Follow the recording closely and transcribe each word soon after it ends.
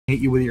hit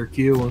you with your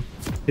Q.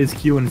 His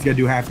Q and it's gonna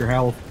do half your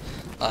health.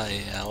 Oh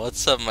yeah,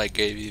 what's up my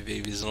gravy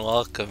babies and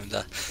welcome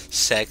to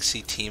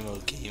sexy teemo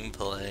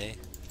gameplay.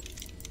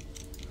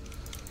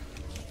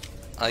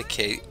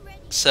 Okay,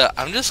 so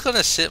I'm just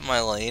gonna sit in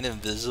my lane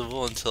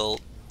invisible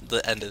until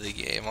the end of the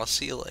game. I'll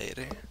see you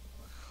later.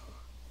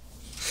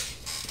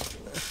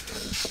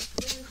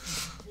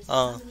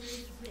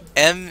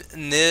 M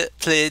ne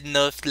played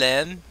no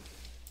flan.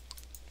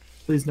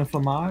 Please no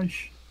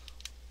fromage.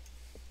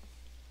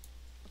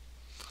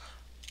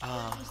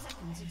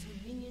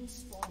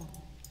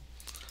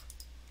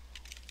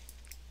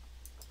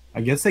 I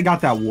guess they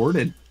got that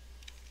warded.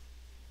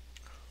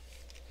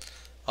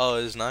 Oh,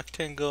 is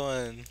Nocturne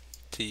going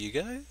to you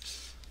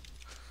guys?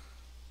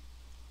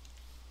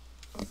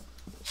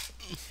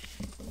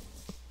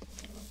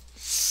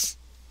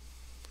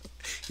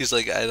 He's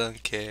like, I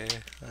don't care.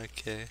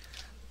 Okay.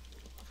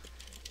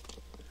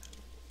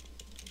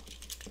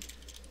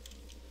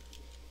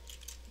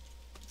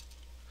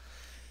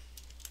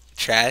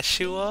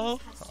 Trashuo?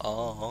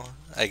 Oh,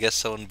 I guess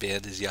someone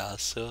banned his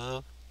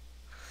Yasuo.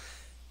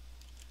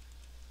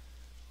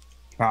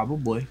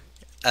 Probably.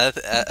 I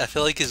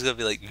feel like he's gonna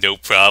be like, no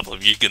problem,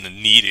 you're gonna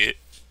need it.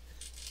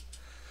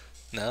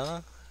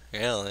 No?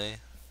 Really?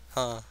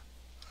 Huh.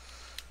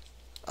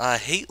 I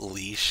hate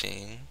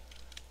leashing.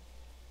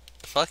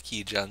 Fuck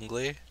you,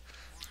 jungler.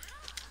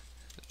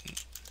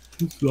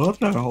 It's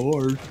not that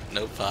hard.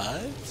 No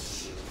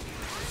pods?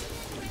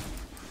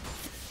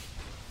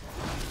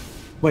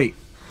 Wait.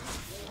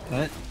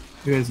 What?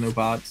 Who has no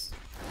bots?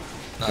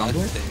 Jungler?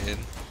 Nothing.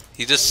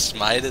 He just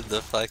smited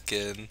the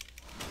fucking...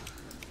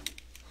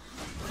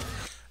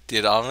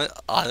 Dude,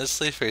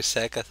 honestly, for a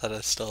sec, I thought I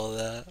stole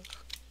that.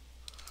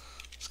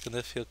 It's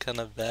gonna feel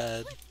kinda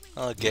bad.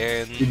 Oh,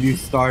 Garen. Did you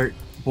start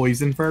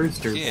poison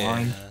first or Yeah,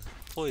 blind?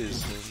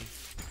 poison.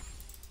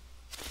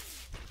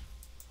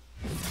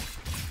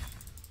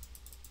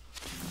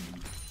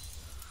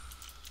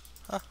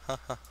 Ha ha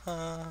ha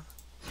ha.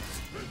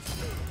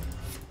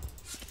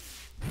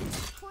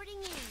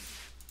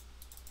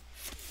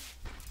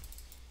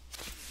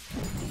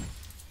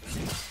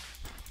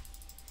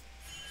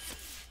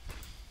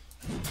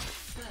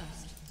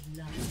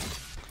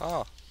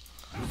 Oh,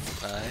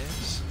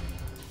 nice.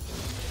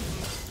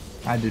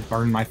 I had to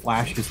burn my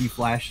flash because he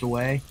flashed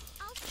away.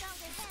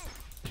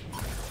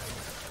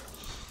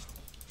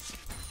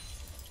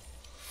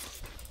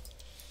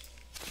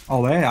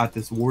 Oh, they got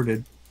this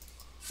warded.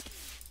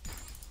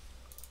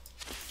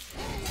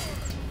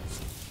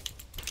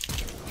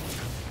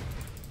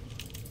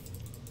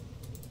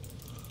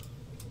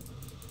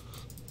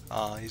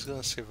 Oh, he's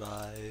gonna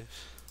survive.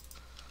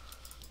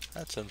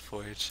 That's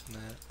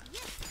unfortunate.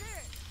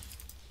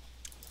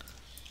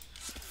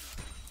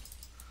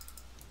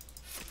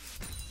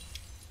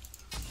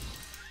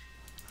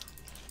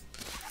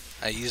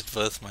 I used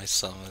both my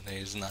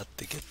summoners not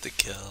to get the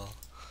kill.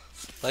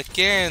 Like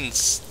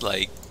Garen's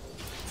like,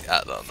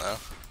 I don't know.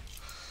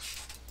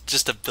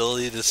 Just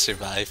ability to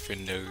survive for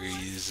no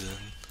reason.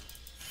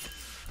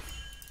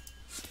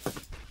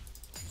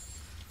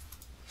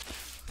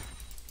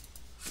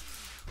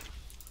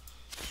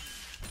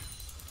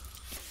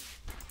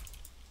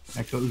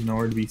 Echo's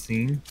nowhere to be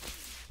seen.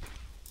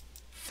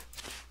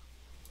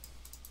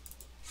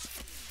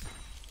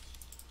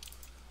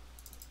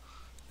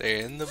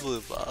 They're in the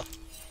blue buff.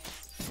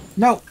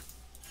 No!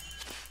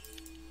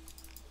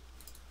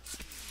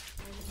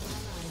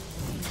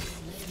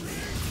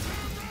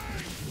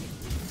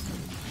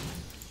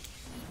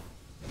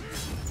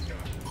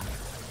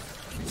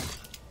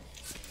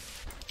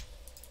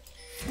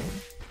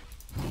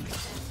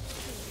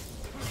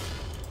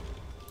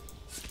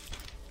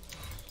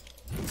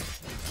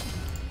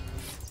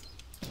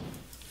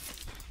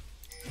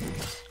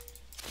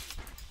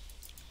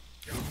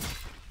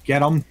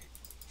 Get him!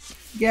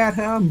 Get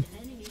him!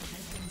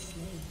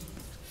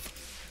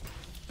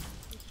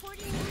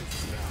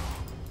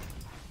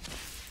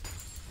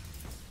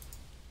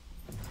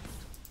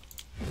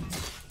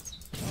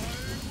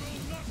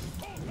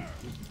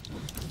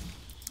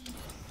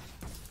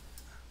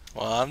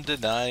 Well, I'm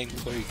denying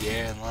poor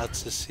Garen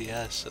lots of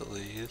CS at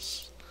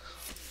least.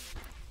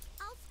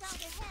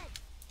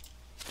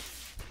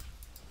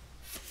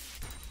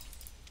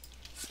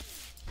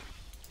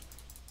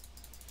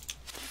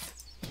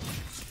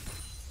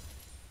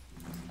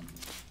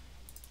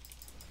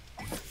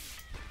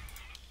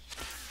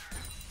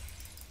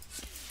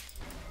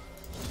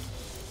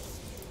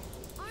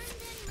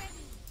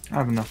 I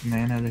have enough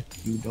mana to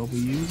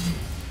QW.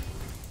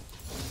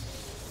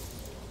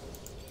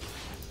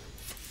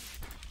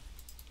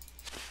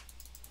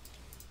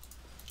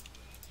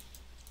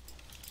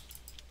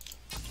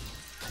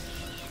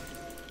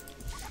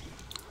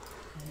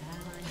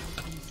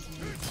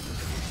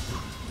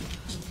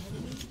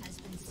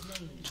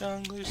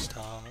 Jungler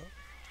stop.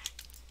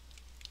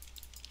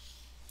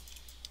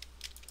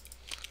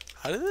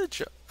 How did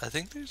the I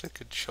think there's a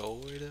control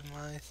word in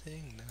my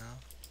thing now.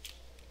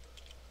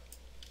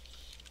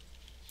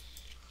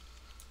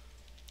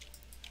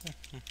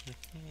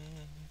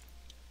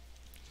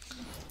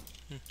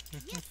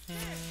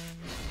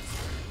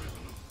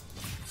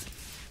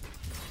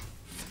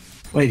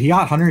 Wait, he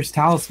got Hunter's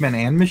Talisman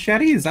and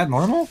Machete? Is that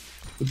normal?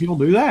 Do people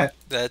do that?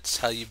 That's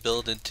how you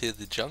build into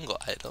the jungle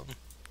item.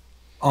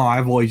 Oh,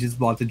 I've always just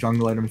bought the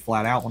jungle item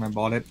flat out when I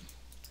bought it.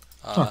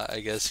 Huh. I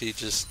guess he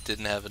just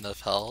didn't have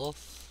enough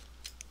health.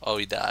 Oh,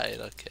 he died.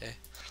 Okay.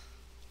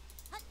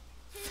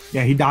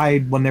 Yeah, he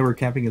died when they were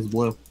camping his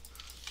blue.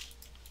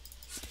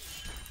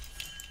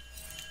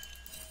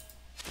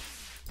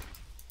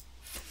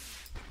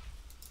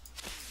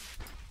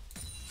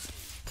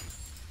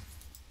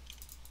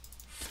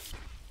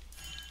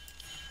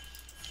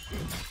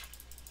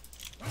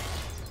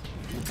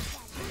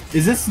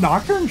 Is this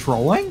Nocturne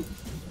trolling?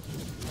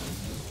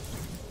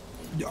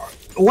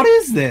 What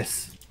is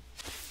this?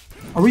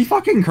 Are we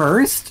fucking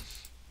cursed?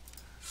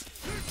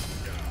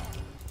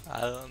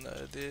 I don't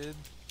know, dude.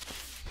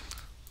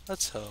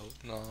 Let's hope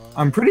not.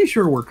 I'm pretty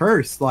sure we're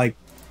cursed. Like,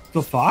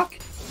 the fuck?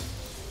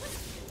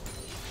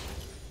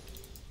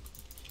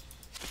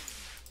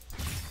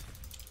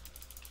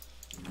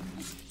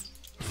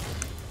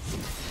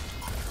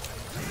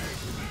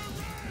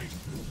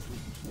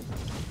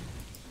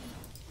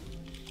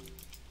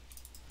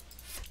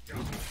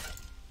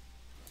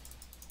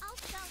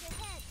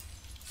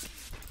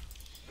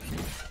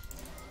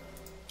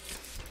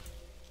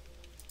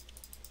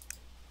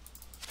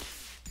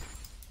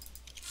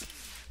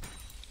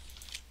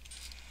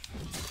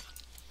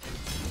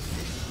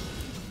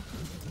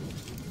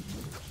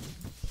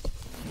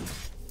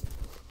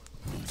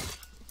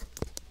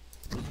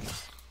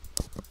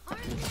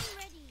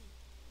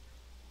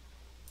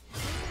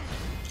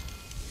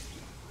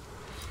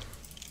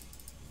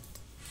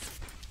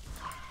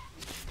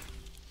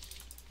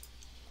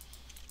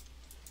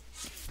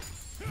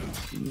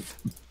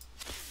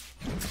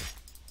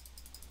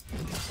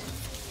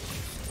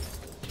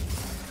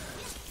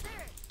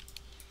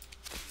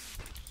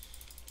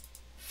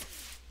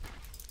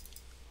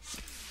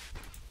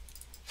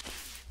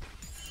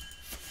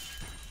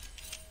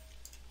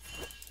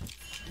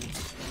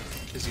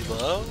 Is he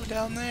low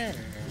down there?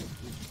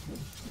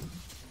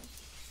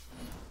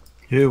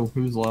 Who?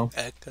 Who's low?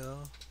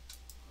 Echo.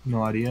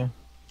 No idea.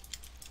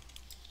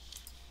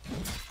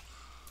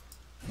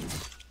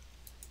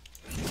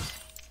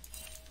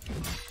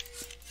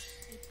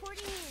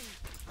 Reporting in.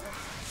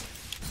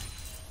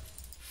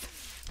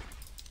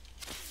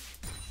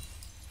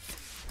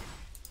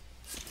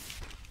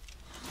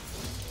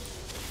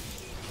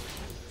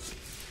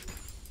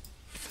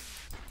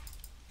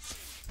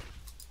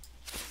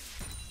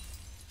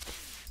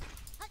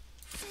 Hut,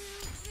 2,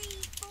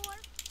 3, 4.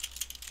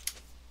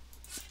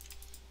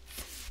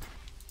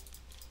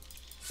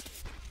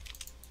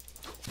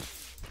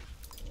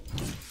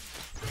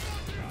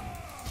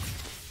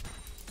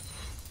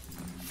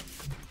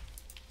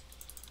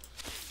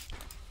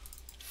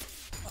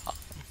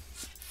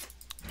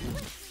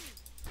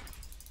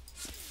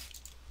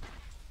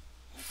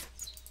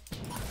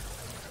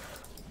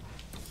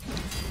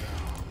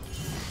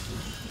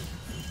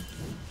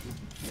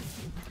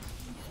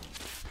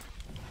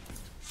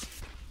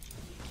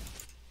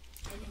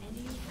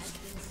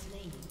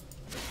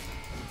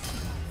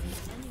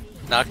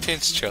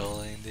 Nocturne's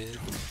trolling, dude.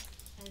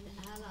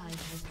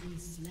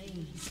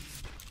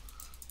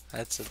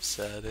 That's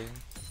upsetting.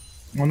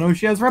 Oh no,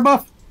 she has red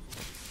buff.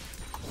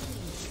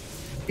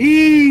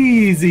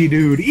 Easy,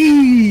 dude.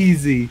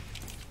 Easy.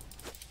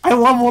 I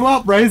leveled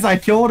up right as I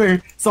killed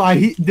her, so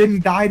I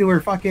didn't die to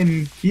her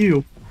fucking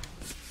Q.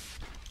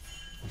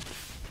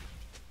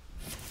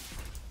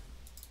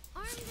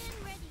 Armed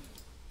and ready.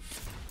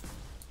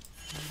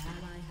 An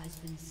ally has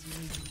been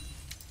slain.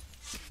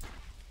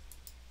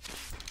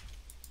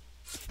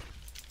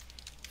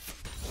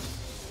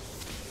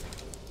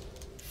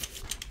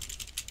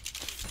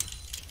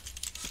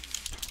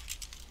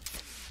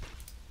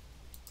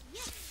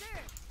 Yes, sir.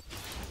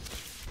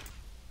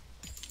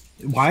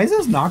 Why is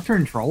this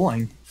Nocturne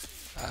trolling?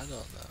 I don't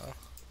know.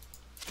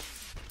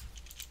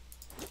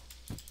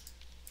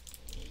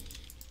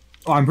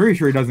 Oh, I'm pretty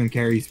sure he doesn't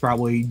care. He's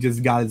probably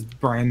just got his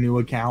brand new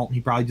account.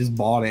 He probably just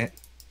bought it.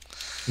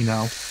 You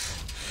know?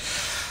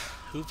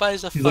 Who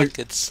buys a He's fucking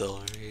like-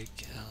 silver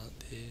account,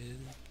 dude?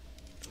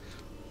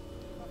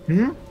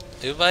 Hmm?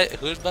 Who'd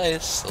buy a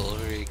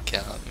silver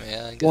account,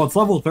 man? Well, it's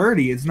level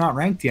 30. It's not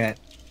ranked yet.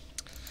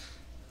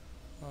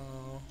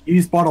 Oh, You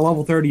just bought a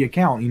level 30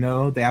 account, you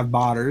know? They have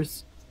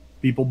botters.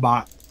 People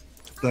bought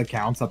the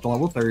accounts up to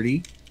level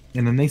 30,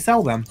 and then they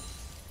sell them.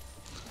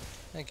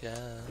 I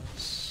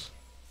guess.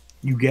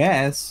 You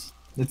guess.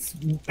 That's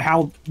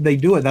how they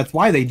do it. That's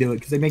why they do it,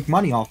 because they make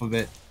money off of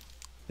it.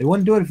 They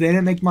wouldn't do it if they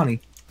didn't make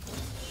money.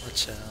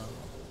 Watch out.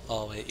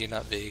 Oh wait, you're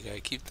not big. I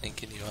keep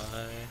thinking you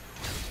are.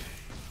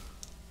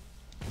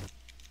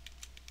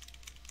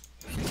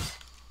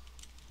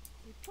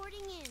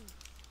 Reporting in.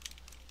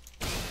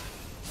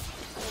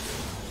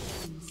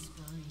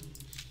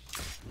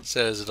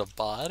 So is it a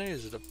bot or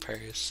is it a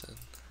person?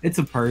 It's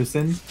a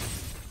person,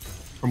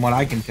 from what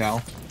I can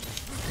tell.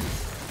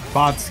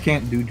 Bots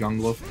can't do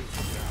jungler.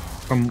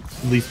 From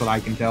at least what I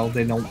can tell.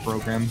 They don't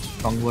program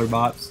jungler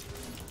bots.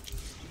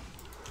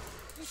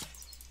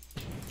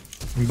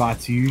 And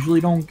bots usually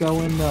don't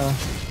go into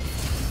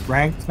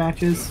ranked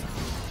matches.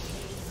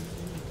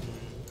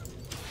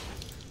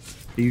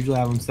 They usually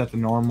have them set to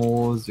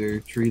normals or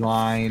tree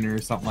line or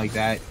something like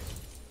that.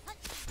 Hut,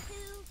 2,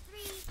 3,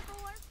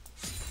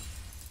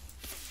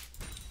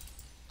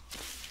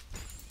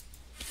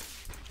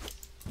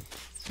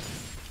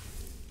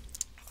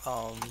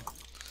 4.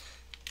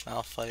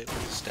 Malphite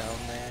was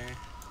down there.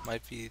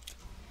 Might be.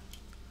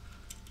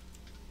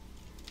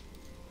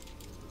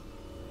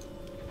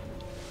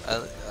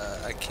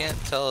 I can't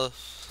tell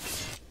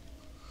if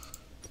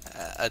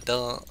I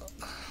don't.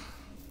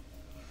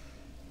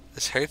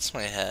 This hurts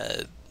my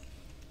head.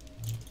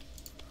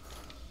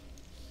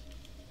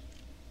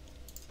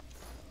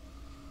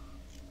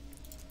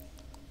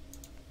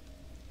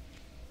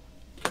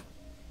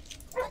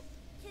 Hut,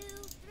 2,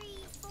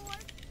 3,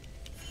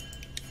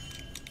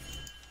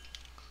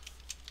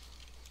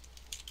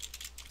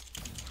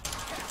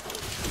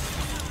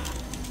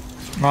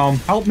 4.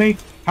 Help me!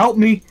 Help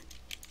me!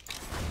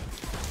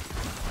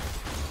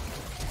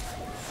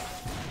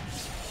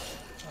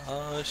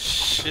 Oh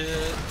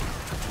shit.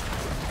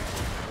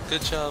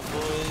 Good job,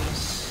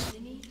 boys.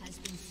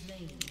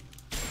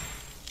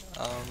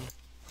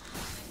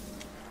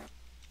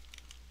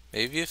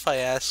 Maybe if I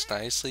ask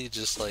nicely,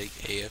 just like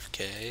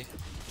AFK.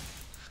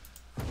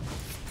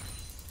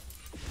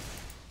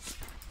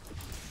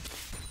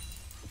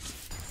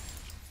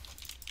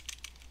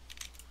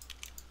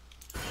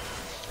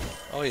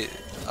 Oh wait,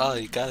 oh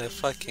you got a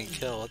fucking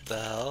kill, what the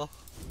hell?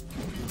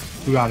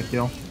 Who got a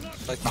kill?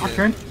 Fucking,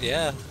 Doctrine?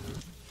 yeah.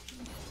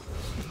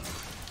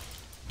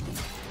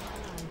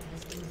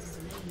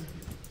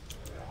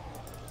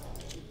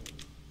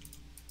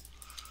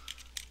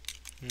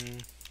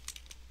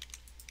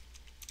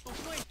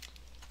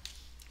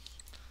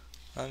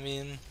 I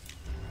mean,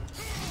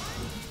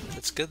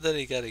 it's good that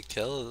he got a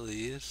kill at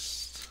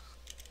least.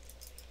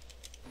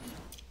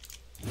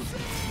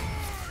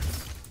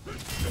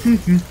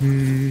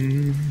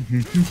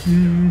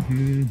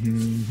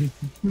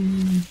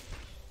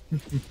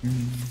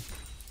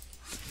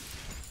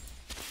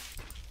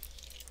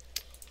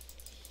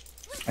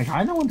 I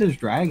kinda want this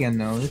dragon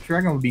though. This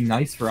dragon would be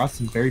nice for us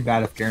and very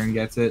bad if Garen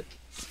gets it.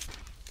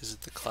 Is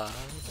it the cloud?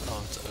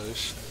 Oh, it's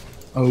ocean.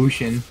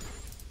 Ocean.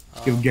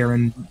 Give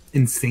Garen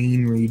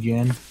insane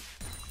regen.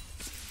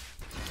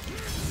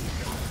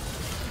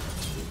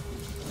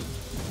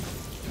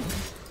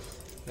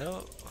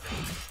 No.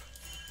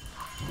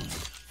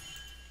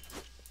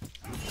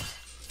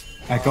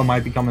 Echo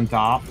might be coming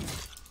top.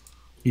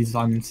 He's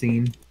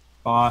unseen.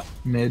 Bot,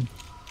 mid.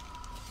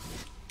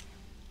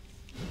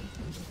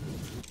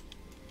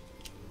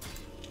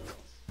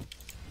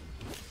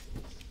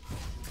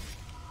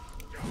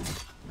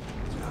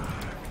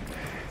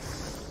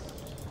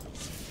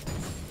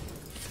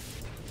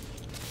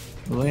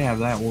 Well, they have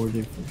that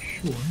ordered for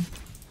sure.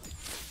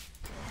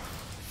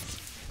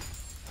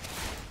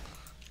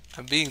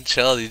 I'm being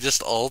chilled, he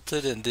just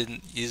ulted and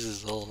didn't use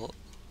his ult.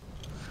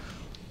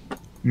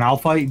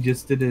 Malphite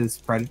just did his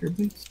Predator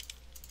boost.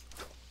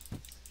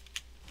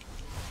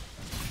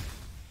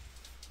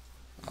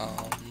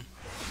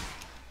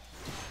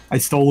 I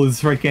stole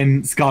his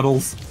freaking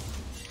scuttles.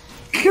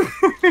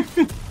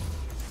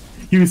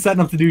 He was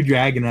setting up to do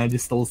dragon and I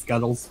just stole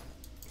scuttles.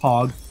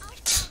 Pog.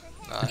 Nice.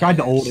 I tried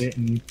to ult it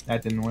and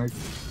that didn't work.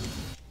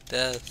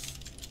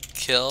 Death.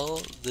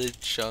 Kill the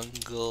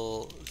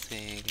jungle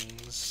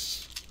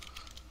things.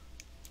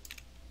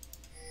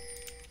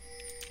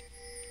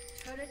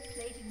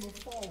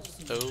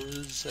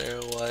 Those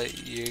are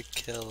what you're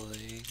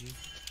killing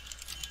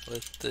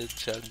with the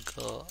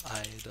jungle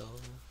idol.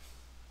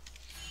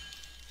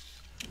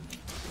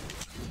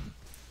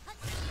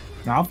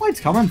 Malphite's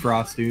coming for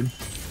us, dude.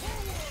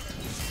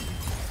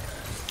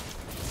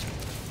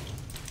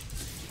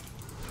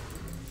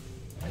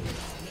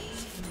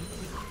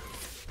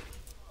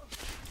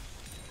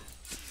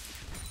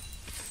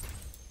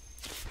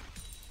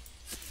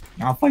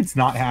 Malphite's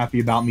not happy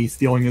about me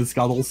stealing his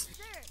scuttles.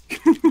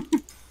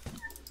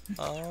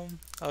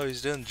 Oh,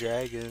 he's doing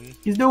dragon.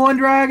 He's doing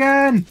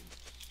dragon!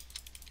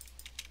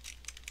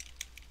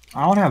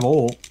 I don't have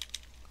ult.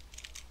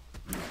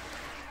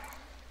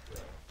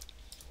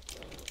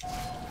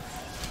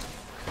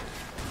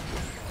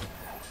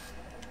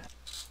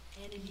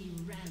 Enemy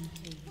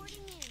rampage.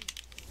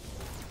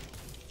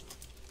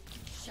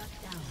 Shut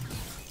down.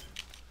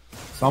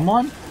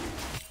 Someone?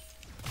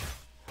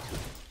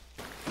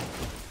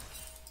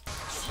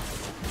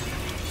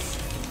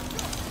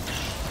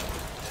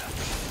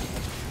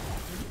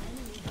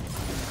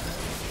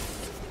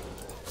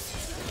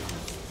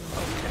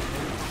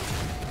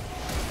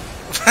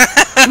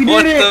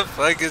 What the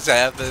fuck is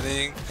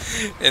happening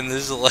in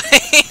this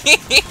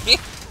lane?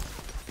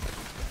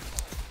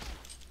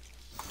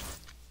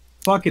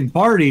 Fucking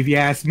party, if you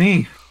ask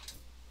me.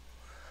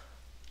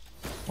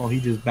 Well, he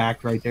just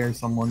backed right there.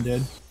 Someone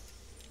did.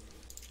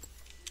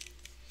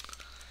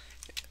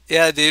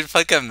 Yeah, dude,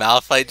 fucking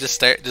Malphite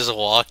just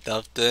walked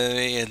up to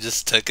me and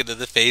just took it to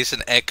the face,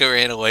 and Echo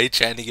ran away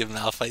trying to give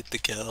Malphite the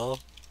kill.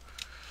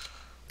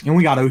 And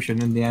we got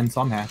Ocean in the end,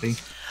 so I'm happy.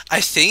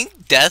 I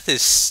think Death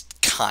is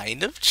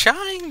kind of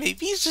trying.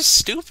 Maybe he's just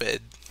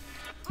stupid.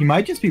 He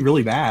might just be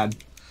really bad.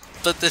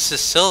 But this is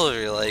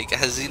Silver. Like,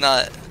 has he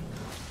not?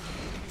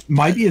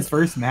 Might be his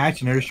first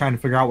match, and they're just trying to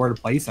figure out where to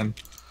place him.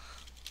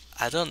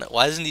 I don't know.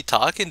 Why isn't he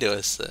talking to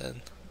us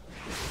then?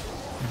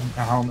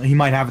 I don't know. He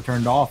might have it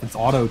turned off. It's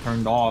auto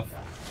turned off.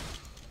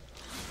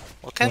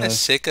 What kind of Yeah,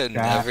 sicko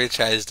yeah. never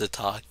tries to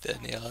talk to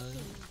anyone?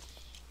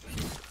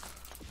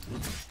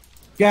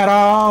 Get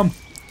him!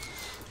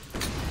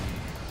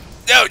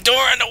 No, don't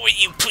run away,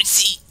 you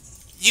pussy!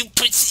 You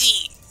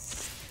pussy!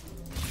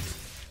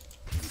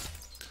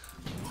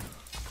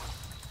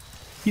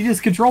 He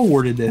just control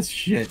warded this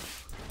shit.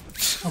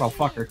 What a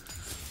fucker.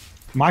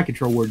 My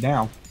control ward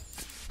now.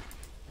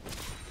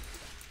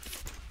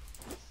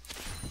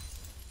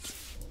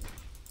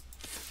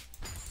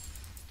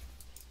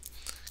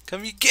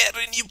 Come here,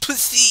 Garen, you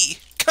pussy!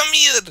 Come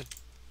here!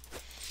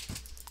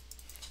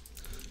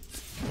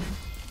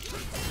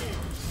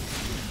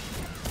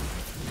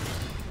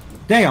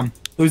 Damn!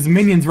 Those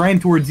minions ran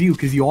towards you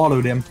because you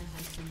autoed him.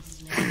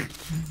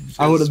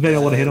 I would have been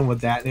able to hit him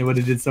with that and it would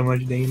have did so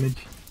much damage.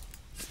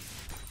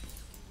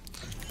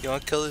 You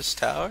wanna kill this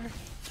tower?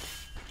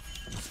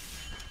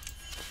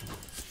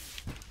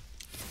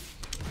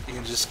 You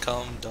can just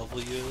come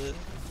W it.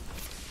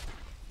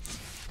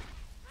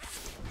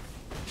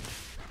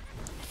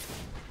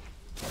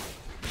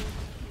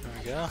 There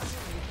we go.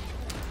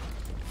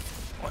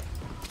 What?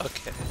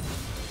 Okay.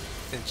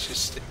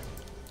 Interesting.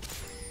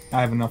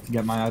 I have enough to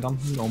get my item.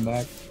 I'm going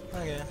back.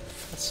 Okay,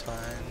 that's fine.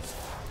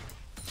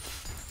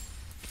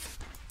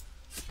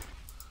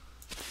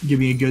 Give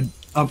me a good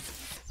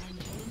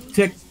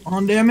uptick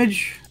on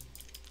damage.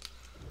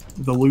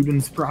 The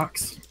Luden's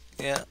procs.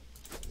 Yeah.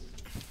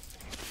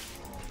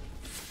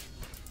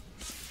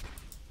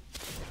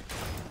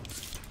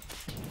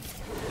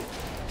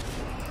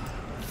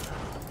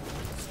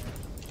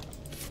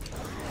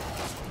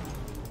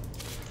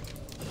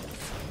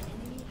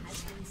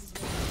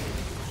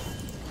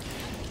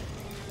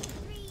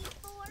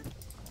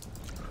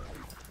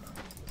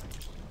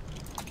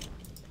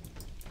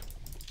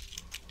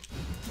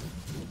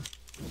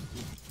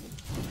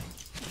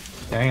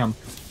 Damn.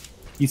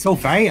 He's so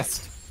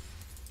fast.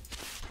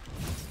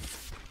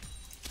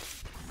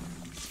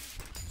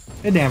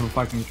 They didn't have a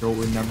fucking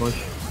controller in that bush.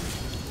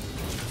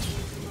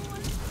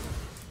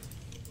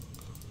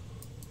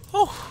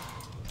 Oh.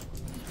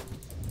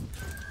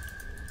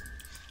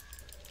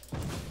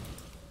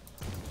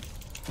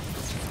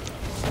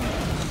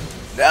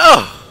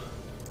 No!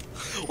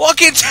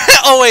 Walk into.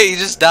 Oh wait, you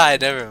just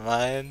died. Never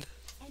mind.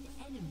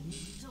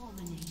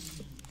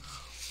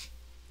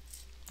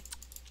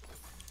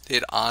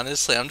 Dude,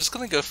 honestly, I'm just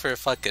gonna go for a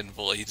fucking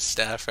void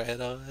staff right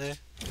away.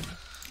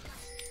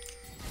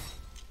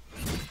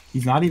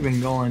 He's not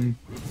even going.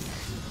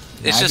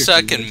 It's just so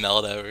I magic can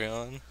melt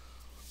everyone.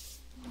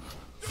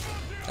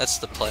 That's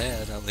the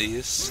plan, at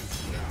least.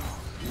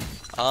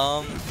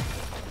 Oh.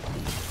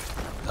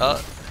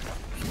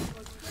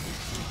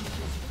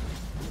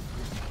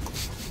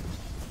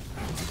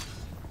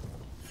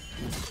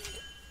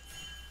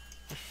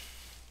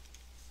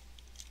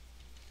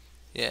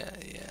 Yeah,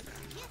 yeah.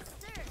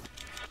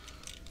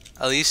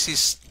 At least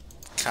he's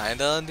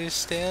kinda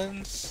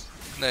understands.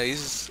 No,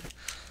 he's.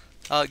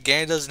 Oh,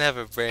 Garen doesn't have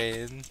a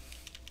brain.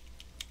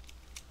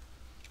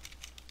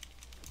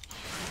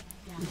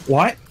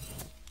 What?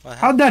 What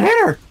How'd that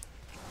hit her?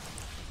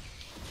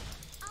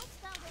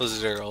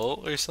 Was it her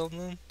ult or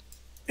something?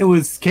 It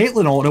was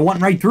Caitlyn ult. It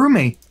went right through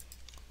me.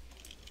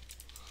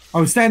 I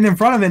was standing in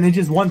front of it and it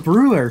just went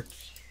through her.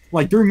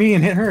 Like through me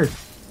and hit her.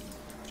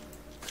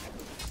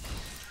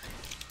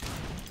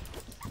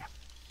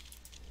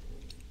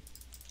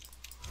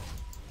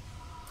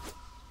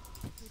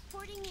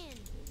 Reporting in.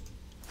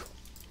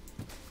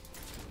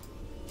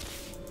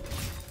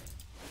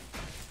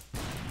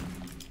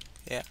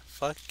 Yeah,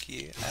 fuck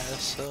you,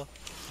 asshole.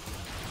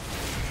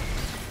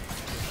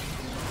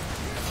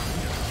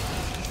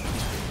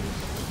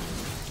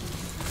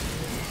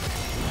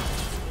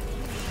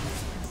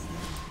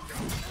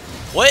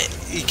 What?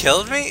 He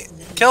killed me?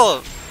 Kill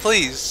him,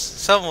 please.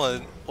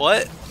 Someone.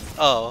 What?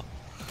 Oh.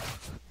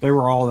 They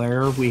were all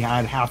there. We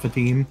had half a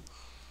team.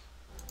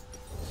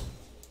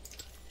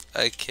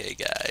 Okay,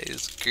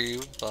 guys.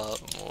 Group up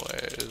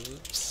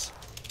moves.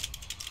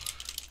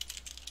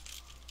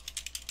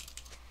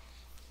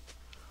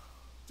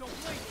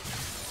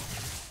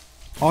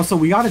 Also,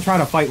 we gotta try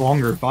to fight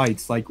longer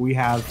fights. Like, we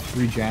have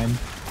regen.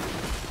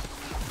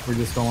 We're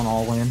just going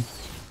all in.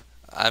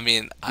 I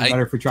mean, It's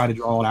better if we try to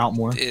draw it out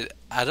more.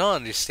 I don't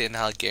understand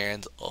how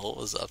Garen's ult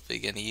was up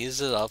again. He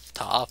used it up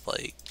top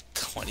like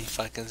 20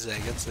 fucking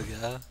seconds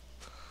ago.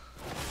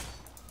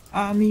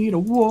 I need a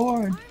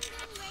ward.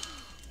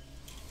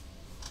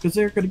 Cause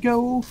they're gonna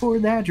go for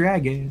that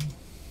dragon.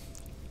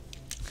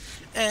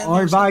 And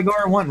Or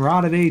Vigor wanting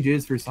Rod of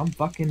Ages for some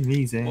fucking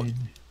reason.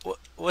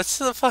 what's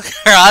the fuck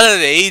out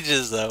of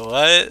ages though?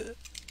 What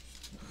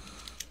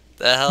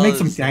the hell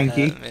Makes him is that,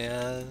 tanky.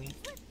 man?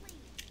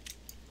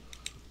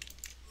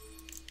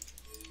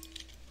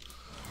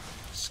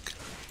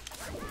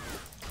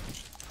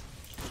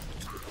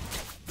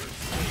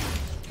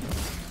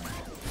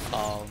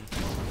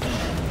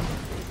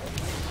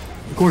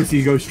 Of course,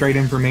 you go straight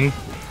in for me.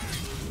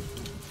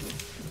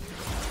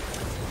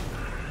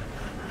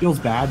 Feels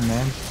bad,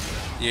 man.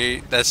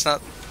 That's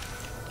not.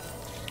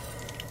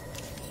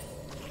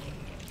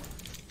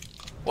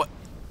 What?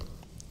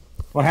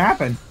 What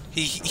happened?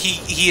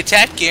 He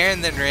attacked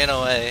Garen, then ran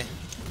away,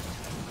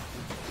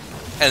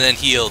 and then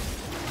healed.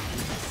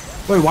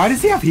 Wait, why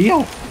does he have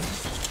heal?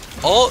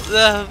 Oh,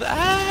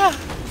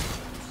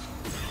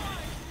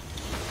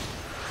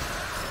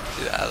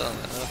 Dude, I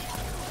don't know.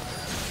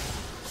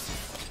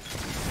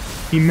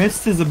 He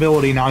missed his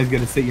ability, now he's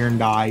gonna sit here and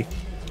die.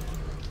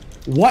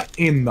 What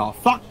in the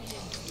fuck?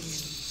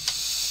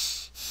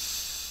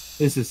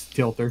 This is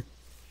tilter.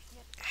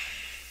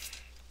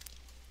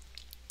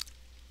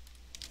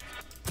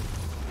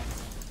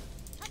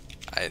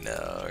 I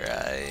know,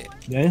 right?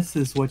 This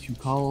is what you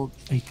call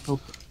a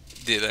tilter.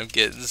 Dude, I'm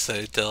getting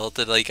so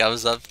tilted. Like, I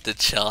was up to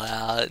chill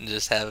out and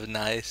just have a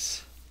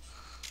nice.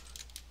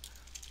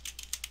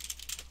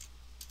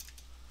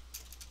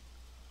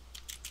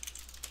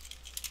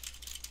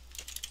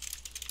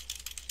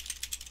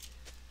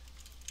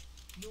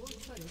 Your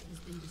turret has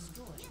been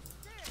destroyed.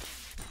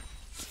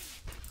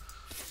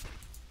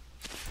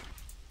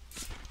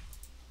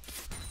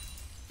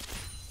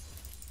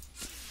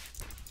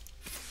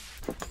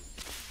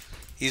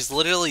 He's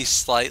literally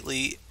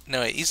slightly.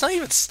 No, wait, he's not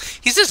even.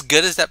 He's as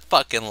good as that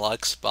fucking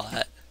luck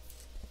spot.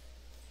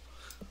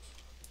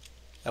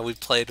 And we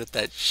played with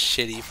that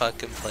shitty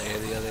fucking player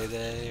the other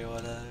day or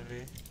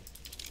whatever.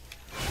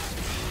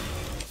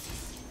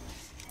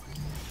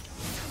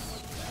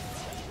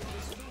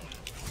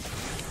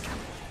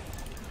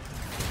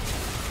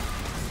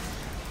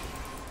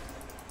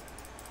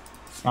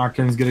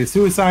 Nocturne's gonna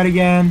suicide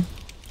again.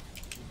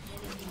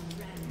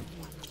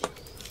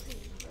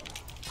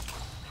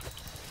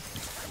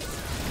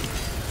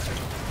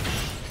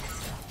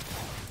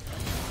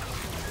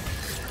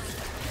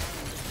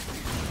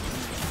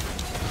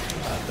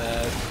 Not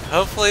bad.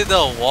 Hopefully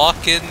they'll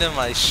walk into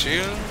my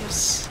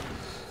shrooms.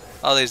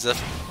 Oh, there's a.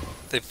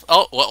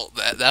 Oh, well,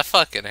 that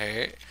fucking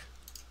hurt.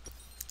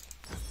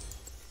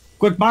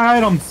 Quick, buy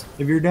items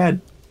if you're dead.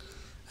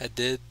 I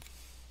did.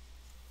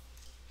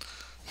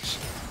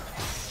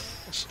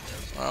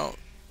 Well.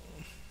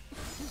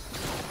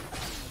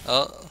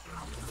 Oh.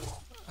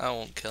 I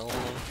won't kill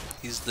him.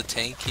 He's the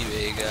tanky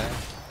way guy.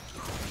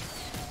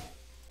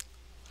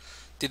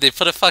 Dude, they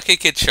put a fucking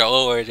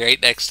control word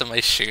right next to my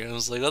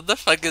shrooms. Like, what the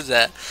fuck is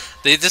that?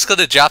 They just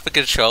gonna drop a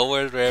control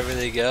word wherever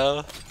they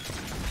go?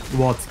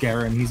 Well, it's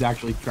Garen. He's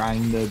actually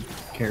trying to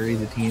carry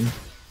the team.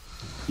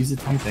 He's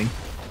attempting.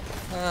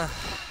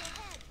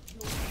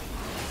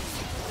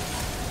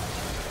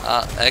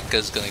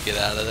 Echo's gonna get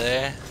out of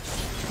there.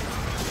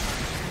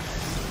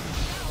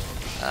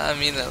 I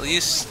mean, at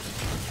least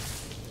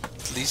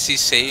he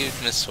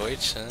saved Miss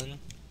Fortune.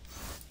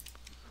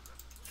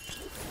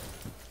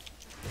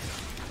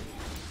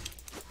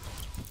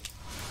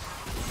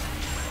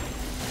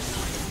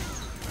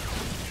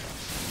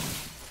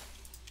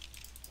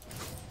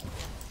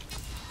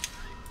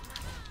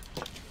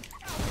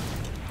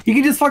 He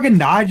can just fucking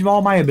dodge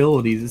all my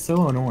abilities. It's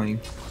so annoying.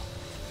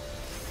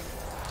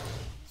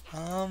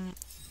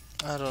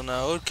 I don't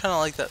know. I would kind of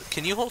like that.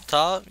 Can you hold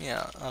top?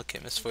 Yeah. Okay,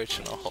 Miss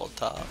Fortune will hold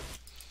top.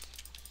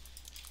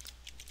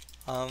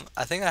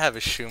 I think I have a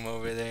shroom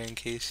over there in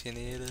case you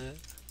need it.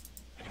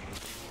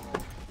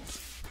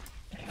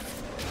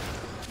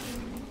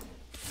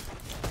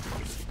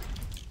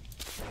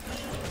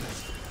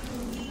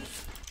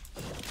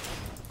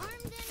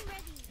 Armed and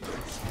ready.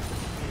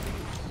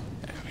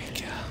 There we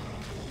go.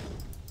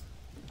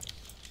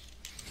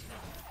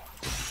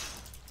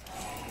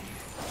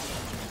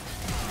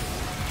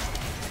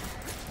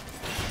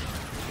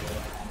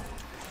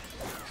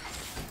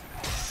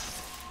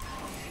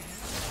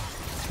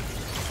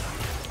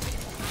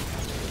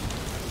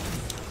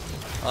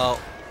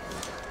 Oh.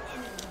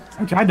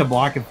 I tried to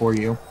block it for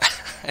you.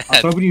 I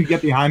was hoping you'd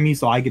get behind me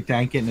so I could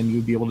tank it and then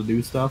you'd be able to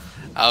do stuff.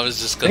 I was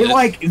just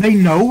gonna. They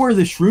know where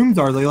the shrooms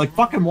are. They like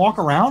fucking walk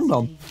around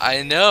them.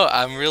 I know.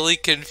 I'm really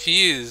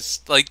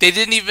confused. Like they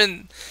didn't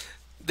even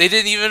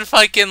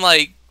fucking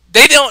like.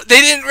 They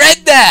didn't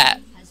read that.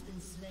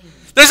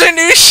 Those are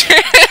new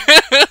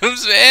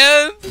shrooms,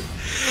 man.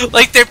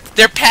 Like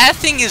their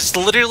pathing is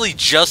literally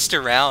just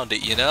around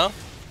it, you know?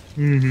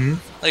 Mm-hmm.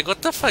 Like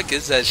what the fuck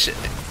is that shit?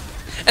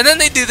 And then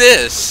they do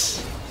this.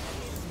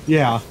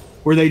 Yeah,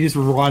 where they just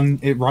run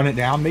it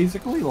down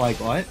basically. Like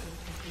what?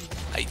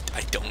 I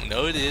don't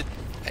know, dude.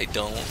 I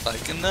don't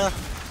fucking know.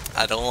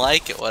 I don't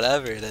like it.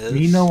 Whatever it is.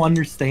 Me no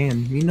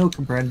understand. Me no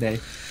comprende.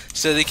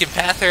 So they can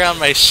path around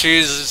my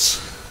shoes.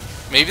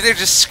 Maybe they're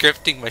just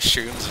scripting my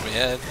shrooms,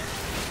 man.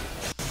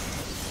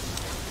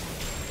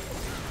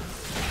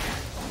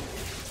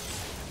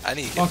 I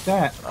need to Fuck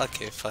that.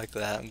 Okay, fuck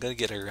that. I'm gonna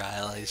get a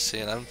Riley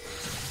soon.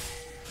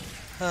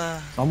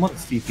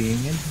 Someone's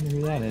TPing in. I wonder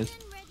who that is.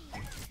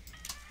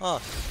 Oh.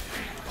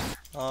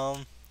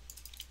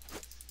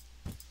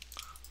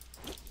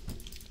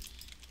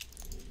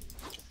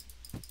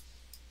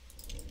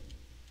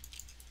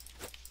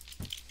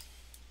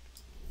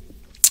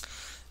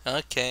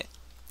 Okay.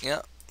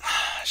 Yep.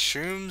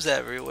 Shrooms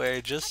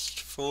everywhere just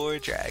for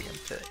Dragon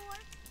Pit.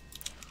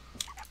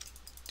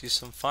 Do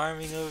some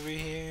farming over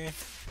here.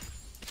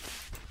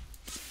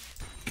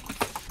 An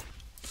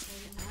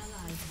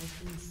ally has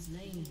been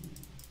slain.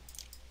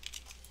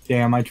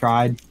 Damn, I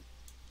tried.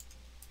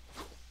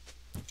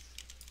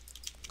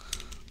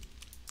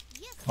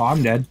 Oh,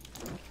 I'm dead.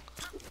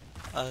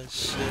 Oh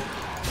shit.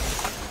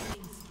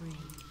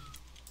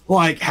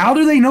 Like, how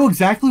do they know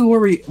exactly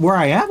where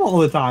I am all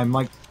the time?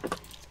 Like,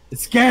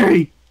 it's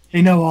scary.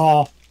 They know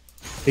all.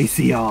 They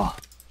see all.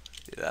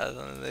 Dude, I don't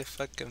know, they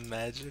fucking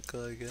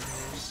magical, I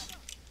guess.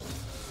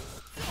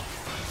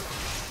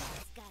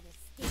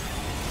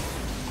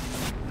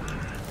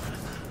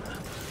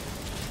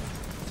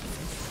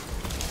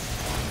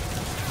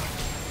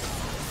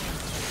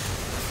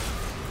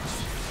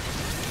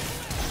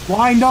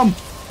 Blind them.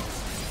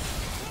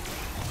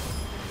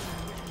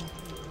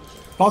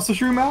 Toss the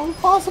shroom out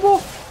if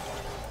possible.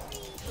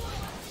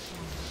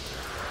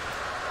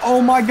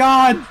 Oh my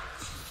god.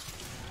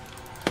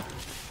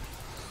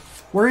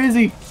 Where is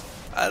he?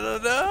 I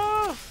don't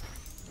know.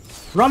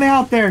 Run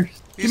out there.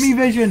 Give me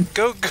vision.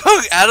 Go,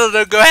 I don't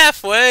know, go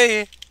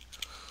halfway. I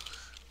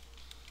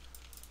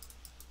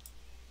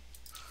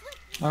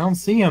don't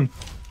see him.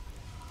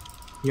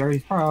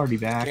 He's probably already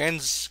back.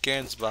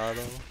 Garen's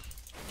bottom.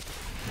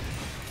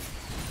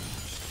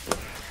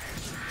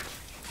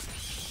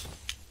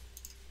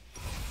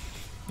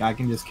 Yeah, I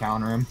can just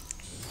counter him.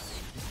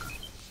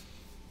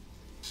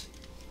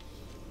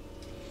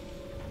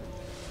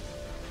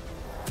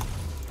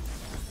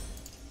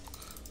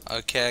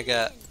 Okay,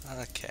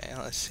 okay,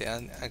 let's see,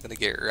 I'm gonna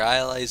get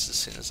Rylized as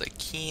soon as I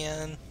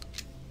can.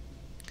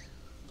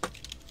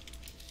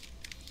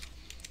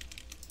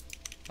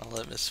 I'll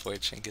let Miss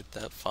Fortune get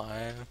that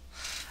farm.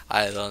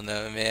 I don't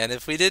know, man.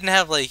 If we didn't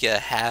have like a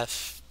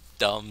half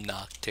dumb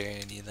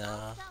Nocturne, you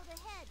know.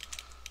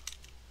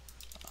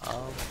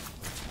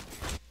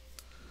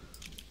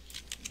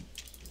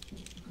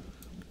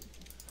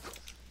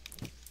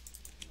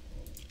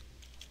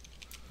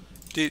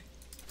 Dude.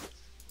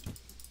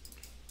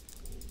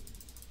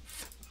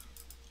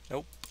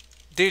 Nope.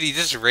 Dude, he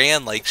just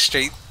ran like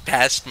straight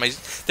past my.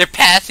 They're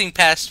passing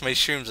past my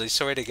shrooms, I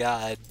swear to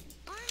God.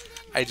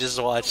 I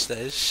just watched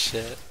that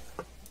shit.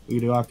 We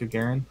do after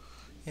Garen.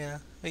 Yeah,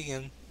 we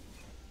can.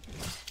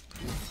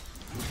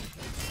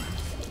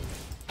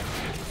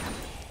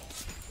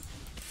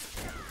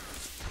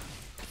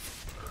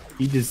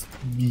 He just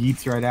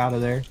yeets right out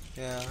of there.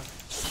 Yeah.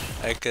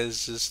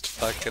 Ekka's just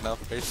fucking up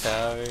her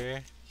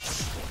tower.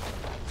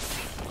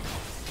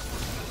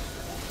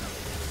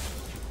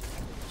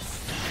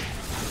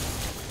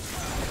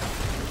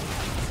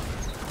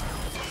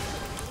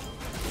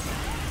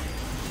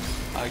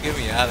 Oh, get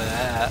me out of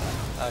that.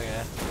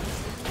 Okay.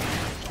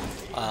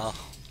 Wow.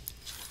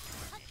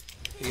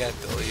 He got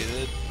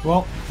deleted.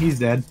 Well, he's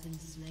dead.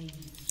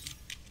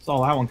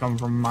 Saw that one coming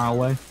from a mile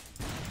away.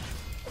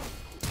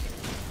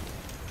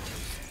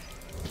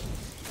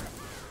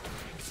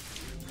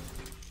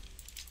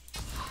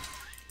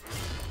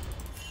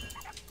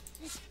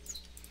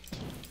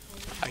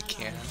 I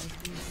can't.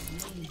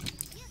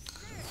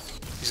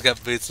 He's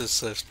got boots of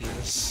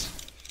swiftness.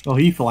 Well,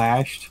 he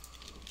flashed.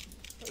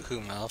 Who,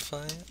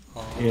 Malphite?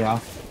 Oh. Yeah.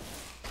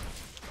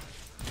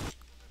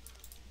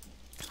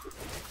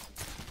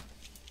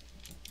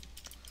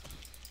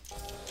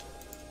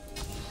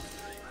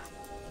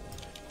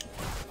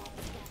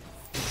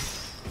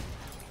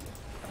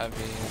 I mean,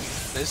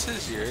 this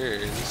is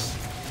yours.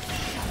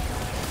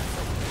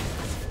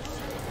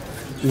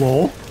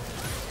 Lol.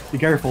 Be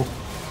careful.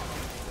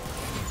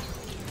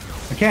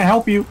 I can't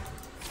help you.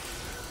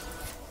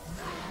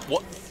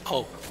 What?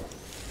 Oh.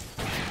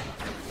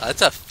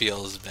 That's a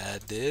feels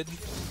bad, dude.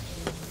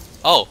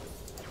 Oh.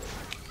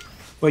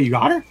 Wait, you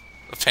got her?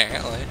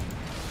 Apparently.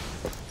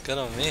 Good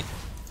on me.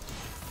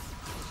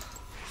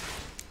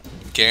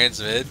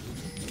 Garen's mid.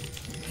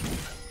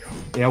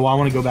 Yeah, well, I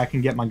want to go back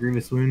and get my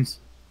grievous wounds.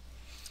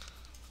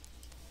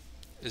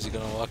 Is he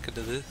gonna walk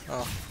into this?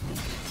 Oh.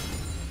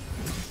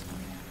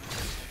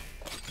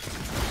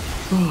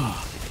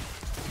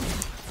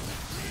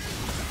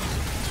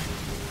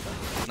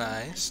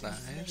 Nice,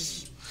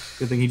 nice.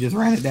 Good thing he just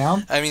ran it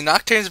down. I mean,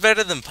 Nocturne's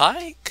better than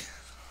Pike.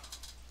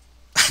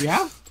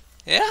 Yeah.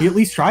 Yeah. He at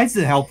least tries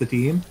to help the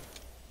team.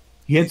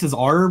 He hits his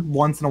R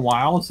once in a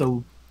while,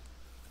 so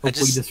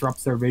hopefully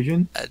disrupts their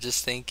vision. I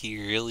just think he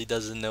really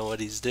doesn't know what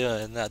he's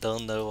doing. I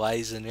don't know why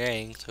he's in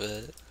ranked,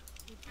 but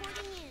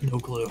No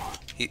clue.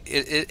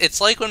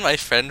 it's like when my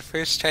friend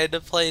first tried to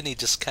play and he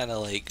just kind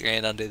of like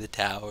ran under the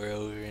tower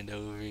over and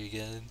over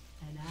again.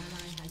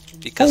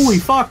 Because, Holy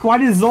fuck, why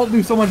did Zolt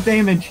do so much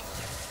damage?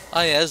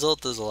 oh yeah, his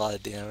ult does a lot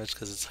of damage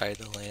because it's hard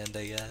to land,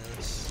 I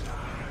guess.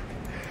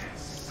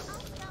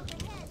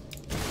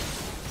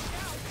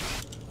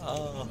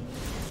 Oh,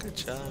 good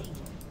job.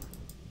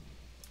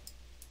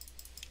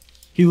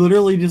 He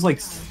literally just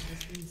like...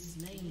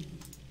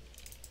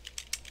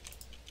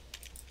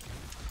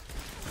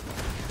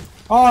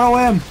 Auto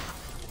him!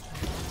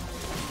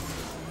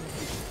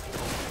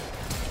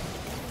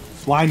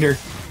 Blinder.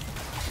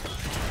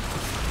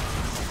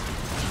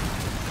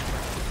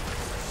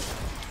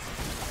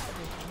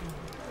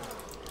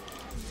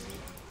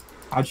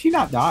 How'd she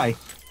not die?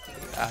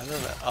 I don't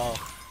know.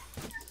 Oh.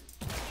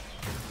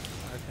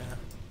 Okay.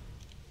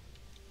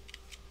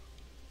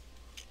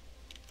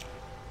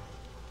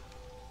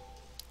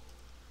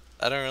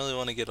 I don't really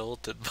want to get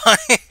ulted by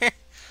her.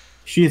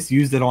 She just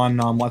used it on,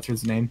 what's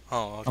his name?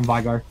 Oh, okay. On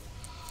Vygar.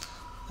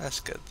 That's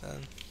good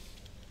then.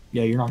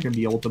 Yeah, you're not gonna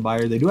be ulted by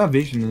her. They do have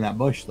vision in that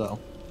bush, though.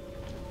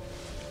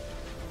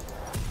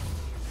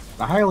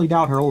 I highly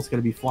doubt her ult's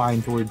gonna be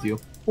flying towards you.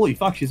 Holy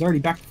fuck, she's already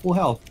back to full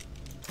health.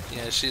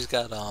 Yeah, she's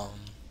got,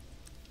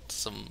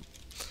 some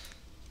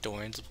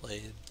Doran's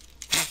Blade.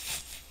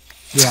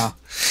 Yeah.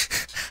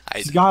 I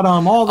She's got,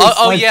 all this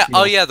oh life yeah, steal.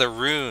 oh yeah, the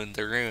rune.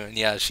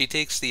 Yeah, she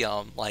takes the,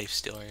 life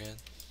steal rune.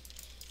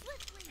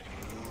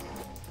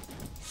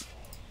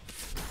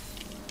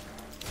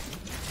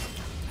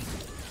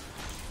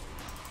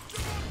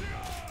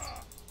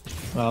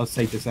 Well, let's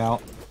take this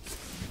out.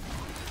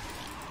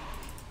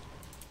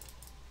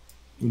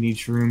 We need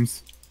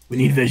shrooms. We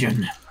need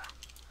vision.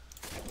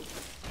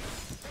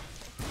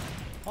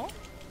 Oh.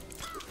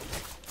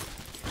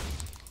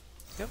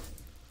 Yep.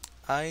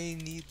 I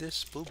need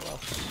this blue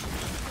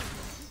buff.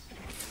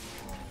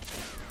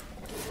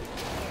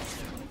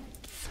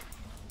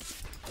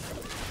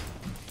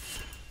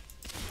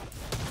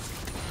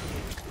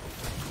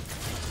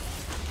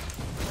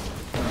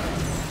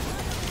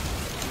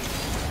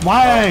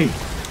 Why?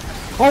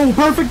 Oh,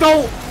 perfect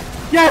ult!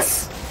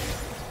 Yes!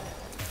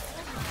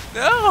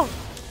 No!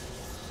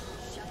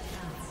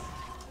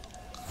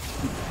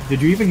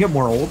 Did you even get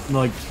more ult?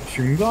 Like,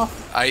 shrooms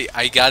off?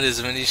 I got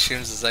as many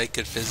shrooms as I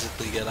could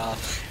physically get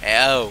off.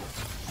 Ow!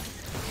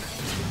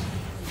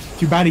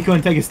 Too bad he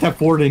couldn't take a step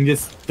forward and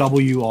just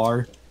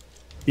WR.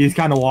 He just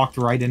kind of walked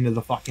right into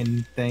the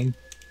fucking thing.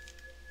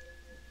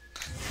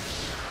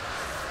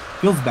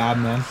 Feels bad,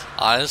 man.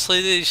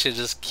 Honestly, they should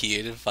just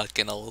queued and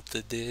fucking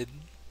ulted, dude.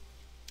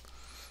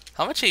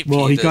 How much AP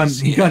Well, he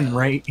does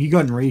couldn't. He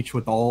couldn't reach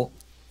with the ult.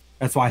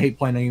 That's why I hate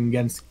playing him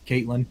against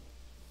Caitlyn.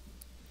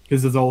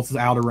 Because his ult is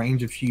out of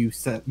range if you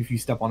step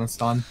on a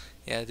stun.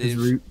 Yeah, His dude.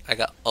 root. I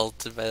got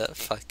ulted by that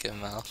fucking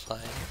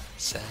Malphite.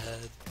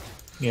 Sad.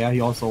 Yeah, he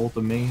also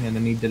ulted me, and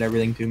then he did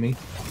everything to me.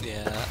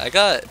 Yeah, I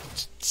got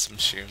some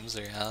shrooms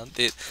around.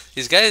 Dude,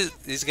 these guys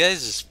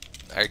just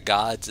are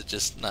gods at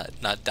just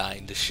not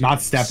dying to shrooms.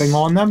 Not stepping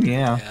on them?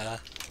 Yeah. Yeah.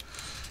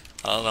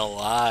 I don't know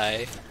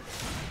why.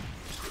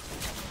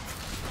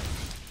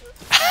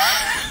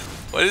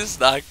 What is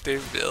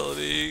Nocturne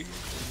building?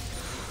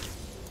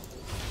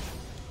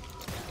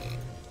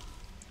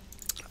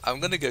 I'm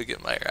gonna go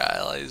get my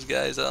allies,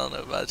 guys. I don't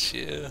know about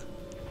you.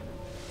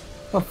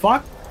 The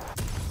fuck?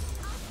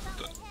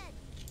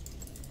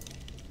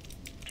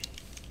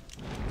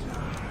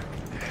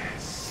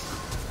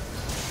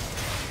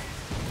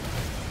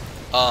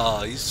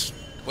 Oh, he's...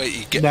 Wait,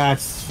 you get...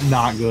 That's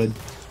not good.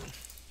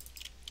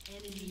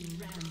 Enemy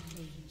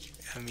rampage.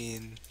 I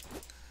mean...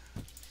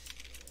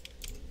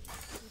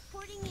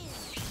 Reporting in.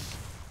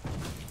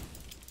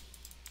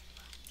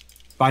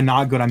 By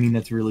not good, I mean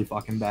that's really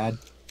fucking bad.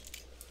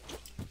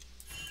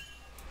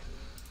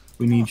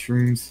 We need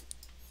shrooms.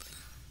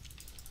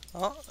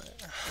 Oh,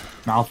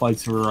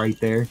 Malphites were right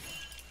there.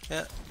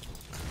 yeah.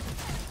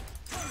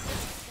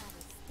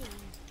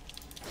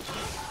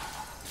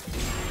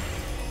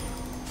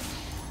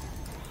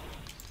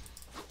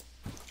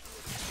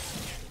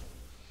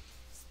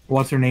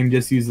 What's her name?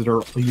 Just used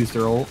her ult.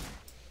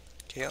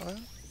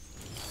 Caitlyn?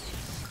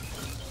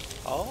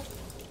 Oh?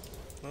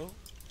 No?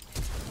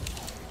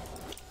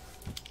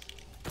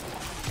 2,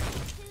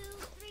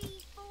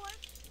 3, 4.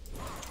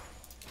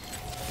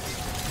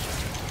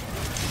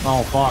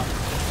 Oh fuck.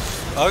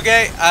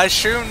 Okay, I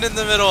shroomed in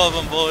the middle of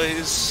them,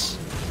 boys.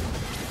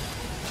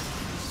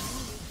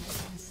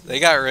 They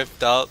got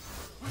ripped up.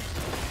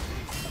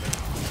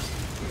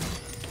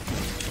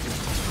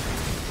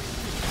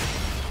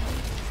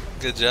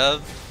 Good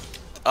job.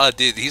 Oh,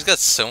 dude, he's got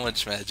so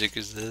much magic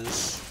as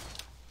this.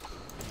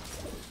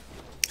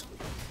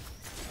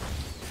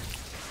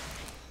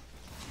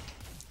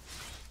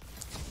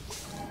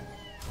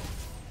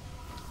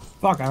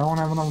 Fuck, I don't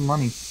have enough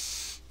money.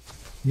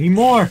 Need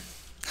more.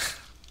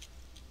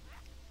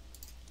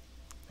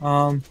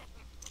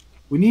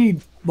 We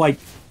need like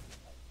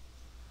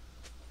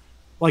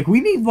we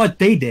need what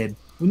they did.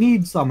 We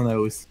need some of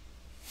those,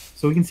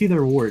 so we can see the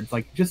rewards.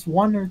 Like just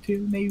one or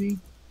two, maybe.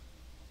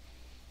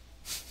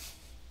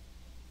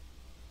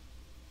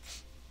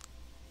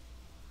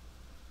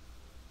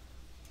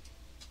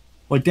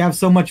 Like they have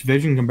so much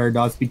vision compared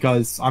to us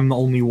because I'm the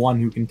only one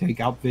who can take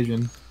out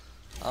vision.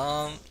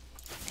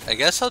 I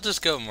guess I'll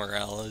just go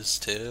Morales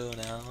too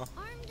now.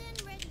 Armed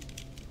and ready.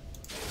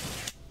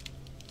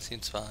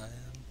 Seems fine.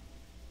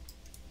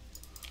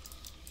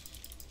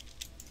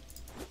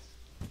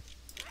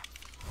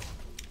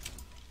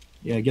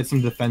 Yeah, get some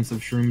defensive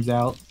shrooms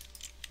out.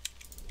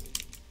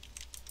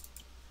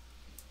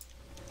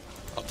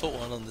 I'll put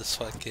one on this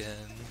fucking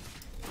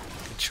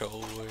control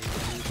word.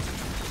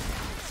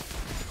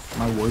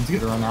 My ward's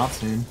gonna run out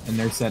soon, and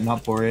they're setting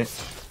up for it.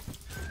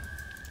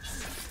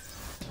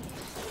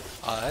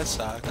 Oh, that's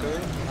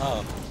awkward.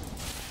 Oh.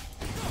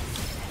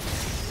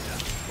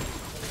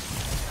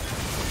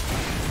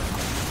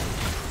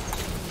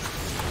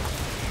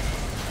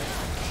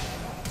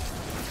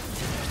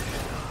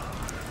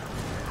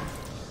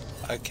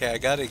 Okay, I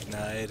got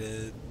ignited.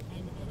 An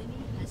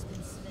enemy has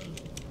been slain.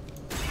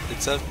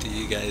 It's up to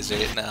you guys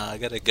right now. I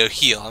gotta go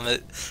heal. I'm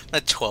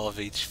at 12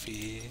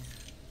 HP.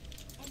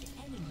 An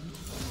enemy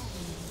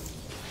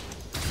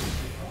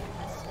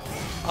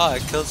Oh, I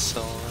killed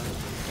someone.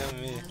 Look at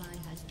me. ally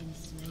has been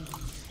slain.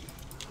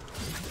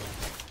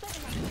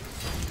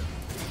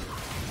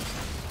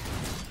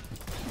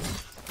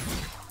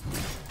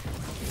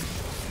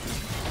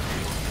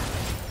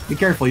 Be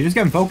careful, you're just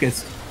getting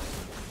focused.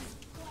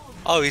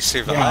 Oh, he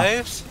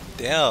survived?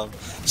 Damn. I don't know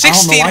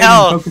 16 why you didn't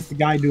health! focus the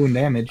guy doing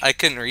damage. I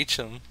couldn't reach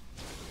him.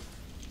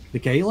 The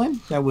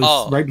Caitlyn that was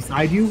Oh. right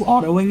beside you,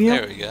 autoing you.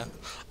 There we go.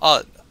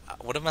 Oh,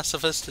 what am I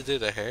supposed to do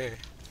to her?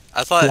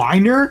 I thought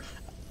Blind her,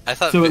 I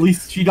thought so at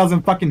least she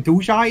doesn't fucking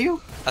two-shot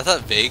you. I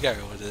thought Vagar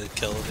would have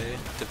killed her,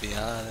 to be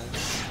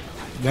honest.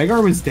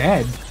 Vegar was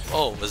dead.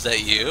 Oh, was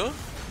that you?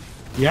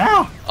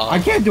 Yeah, Oh. I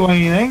can't do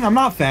anything. I'm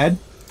not fed.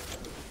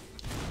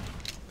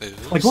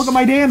 Oops. Like, look at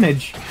my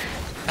damage.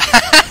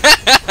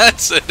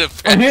 That's so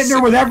depressing. I'm hitting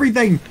her with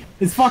everything.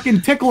 It's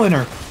fucking tickling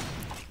her.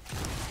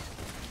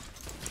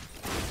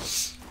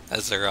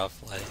 That's a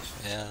rough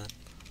life, man.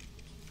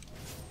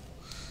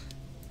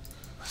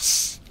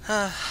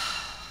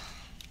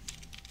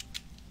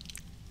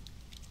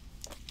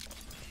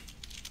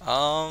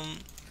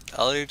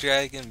 Elder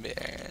Dragon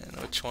Baron.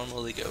 Which one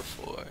will he go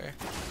for?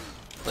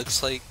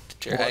 Looks like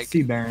the Well, dragon.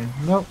 Sea Baron.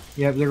 Nope.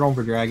 Yep, they're going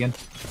for dragon.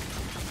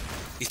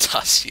 He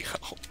tossed you.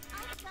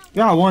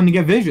 Yeah, I wanted to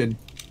get vision.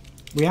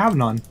 We have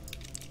none.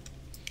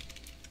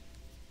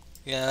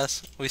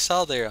 Yes, we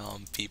saw their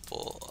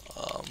people.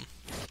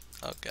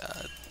 Oh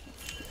god.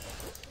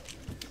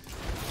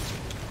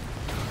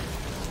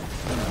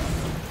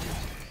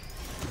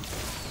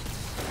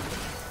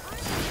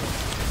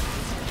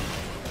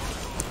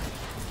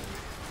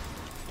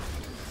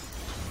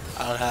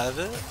 I don't have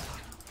it.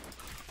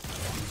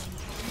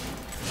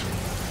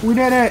 We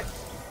did it.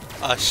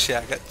 Oh shit!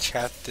 I got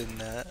trapped in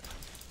that.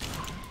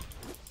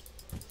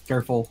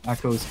 Careful,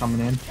 Echo's coming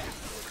in.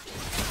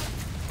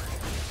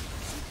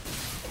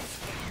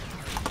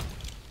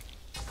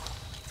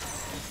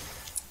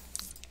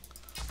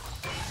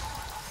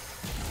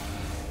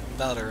 I'm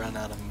about to run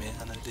out of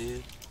mana,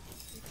 dude.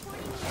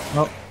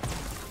 Oh,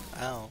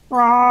 Ow.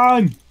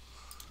 run!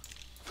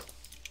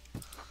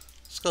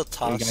 Let's go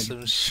toss gotta some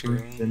get some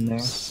fruits in there.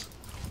 shrooms.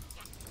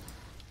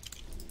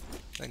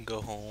 Then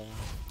go home.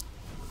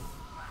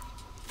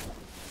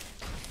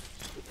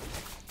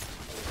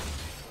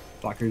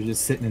 Fucker's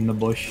just sitting in the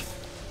bush.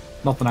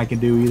 Nothing I can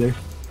do either.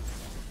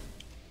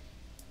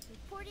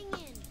 Reporting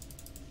in.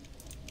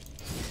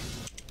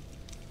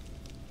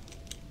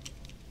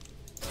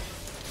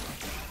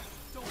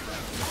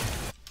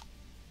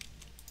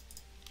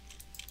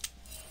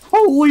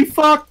 Holy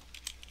fuck!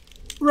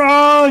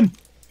 Run!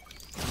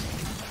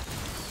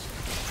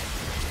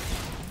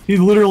 He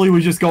literally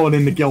was just going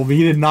in to kill me.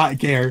 He did not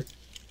care.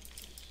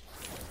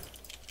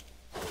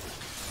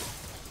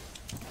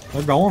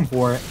 They're going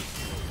for it.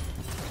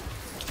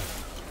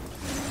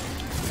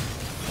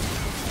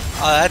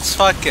 Oh, that's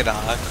fucking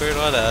awkward.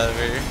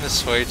 Whatever.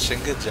 Misfortune.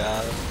 Good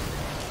job.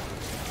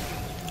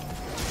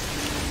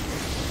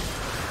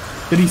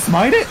 Did he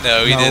smite it?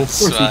 No, he didn't of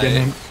course smite. he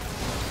didn't.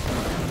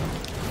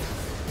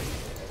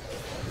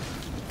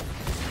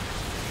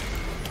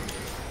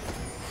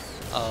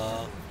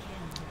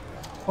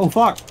 Oh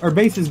fuck, our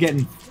base is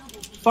getting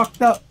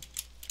fucked up.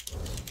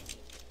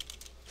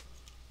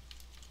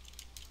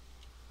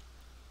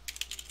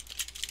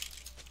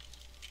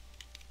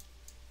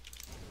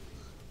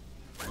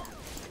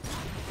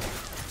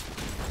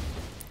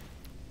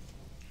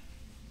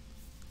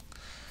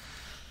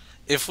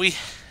 If we...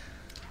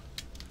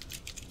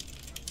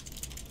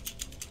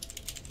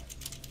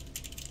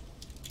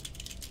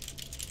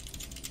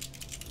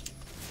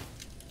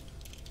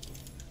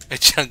 A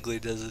jungler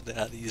doesn't know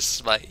how to use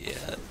smite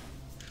yet.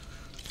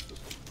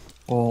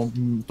 Well,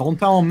 don't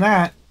tell him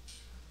that.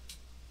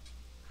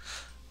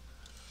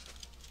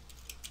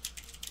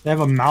 They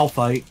have a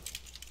Malphite.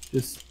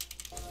 Just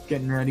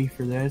getting ready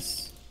for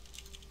this.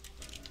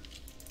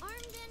 Armed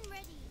and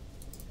ready.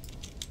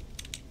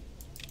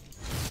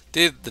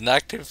 Dude, the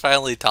Nocturne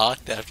finally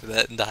talked after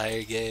that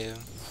entire game.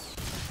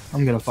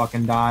 I'm gonna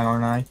fucking die,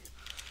 aren't I?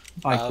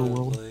 Bye,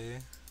 cool. Probably.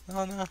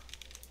 Oh no.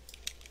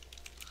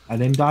 I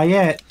didn't die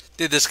yet.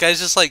 Dude, this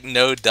guy's just like,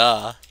 no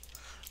duh.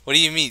 What do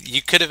you mean?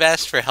 You could have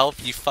asked for help,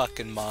 you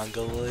fucking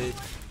mongoloid.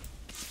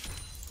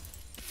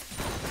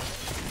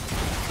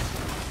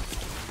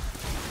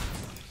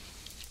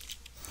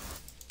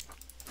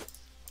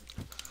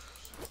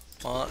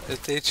 Well,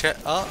 if they try...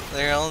 Oh,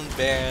 they're on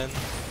Baron.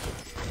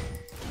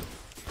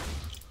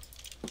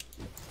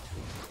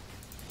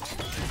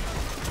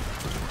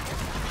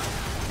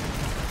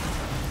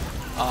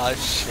 Oh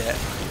shit.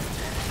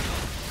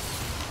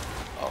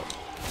 Oh.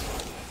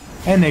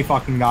 And they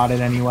fucking got it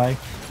anyway.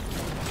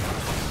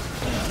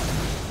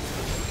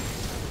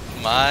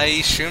 My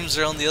shrooms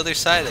are on the other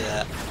side of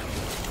that.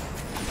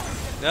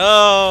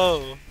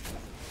 No!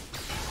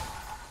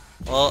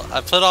 Well,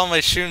 I put all my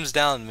shrooms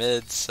down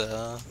mid,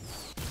 so...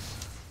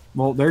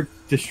 Well, they're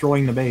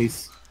destroying the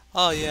base.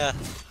 Oh yeah.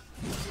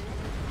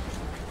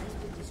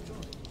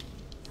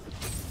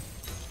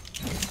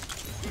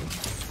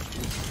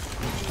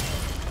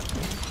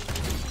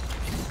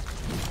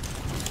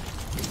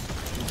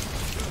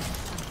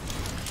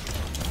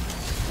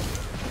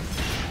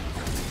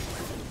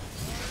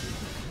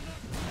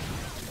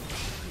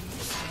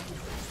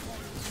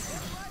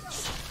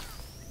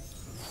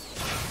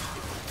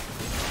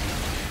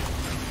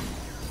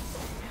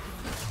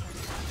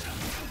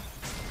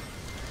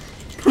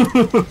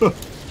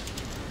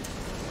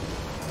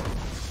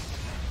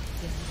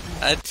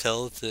 I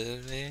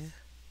tilted me.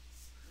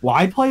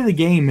 Why play the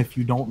game if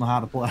you don't know how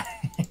to play?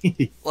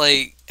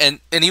 Like, and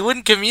he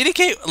wouldn't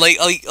communicate. Like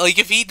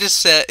if he just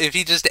said, if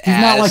he just He's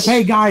not like, asked,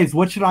 hey guys,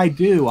 what should I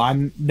do?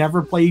 I've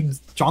never played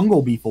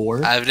jungle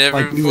before. I've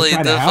never Like, we would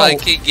try played to the help.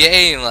 fucking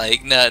game.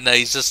 Like, no,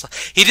 he's just,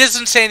 he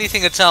doesn't say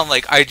anything until I'm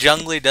like, our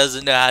jungler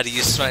doesn't know how to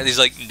use smite. He's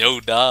like, no,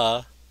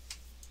 duh.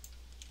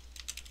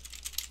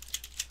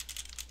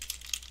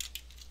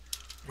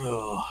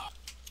 Ugh.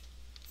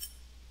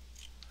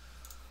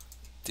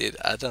 Dude,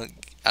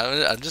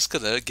 I'm just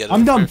gonna get him.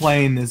 I'm done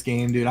playing this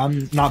game, dude.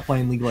 I'm not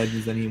playing League of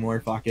Legends anymore.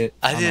 Fuck it.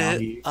 I I'm out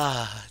did. here.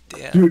 Ah,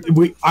 damn.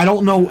 Dude, I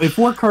don't know if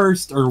we're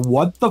cursed or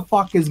what the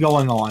fuck is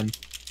going on,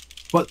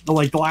 but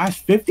like the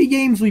last 50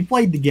 games we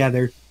played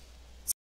together,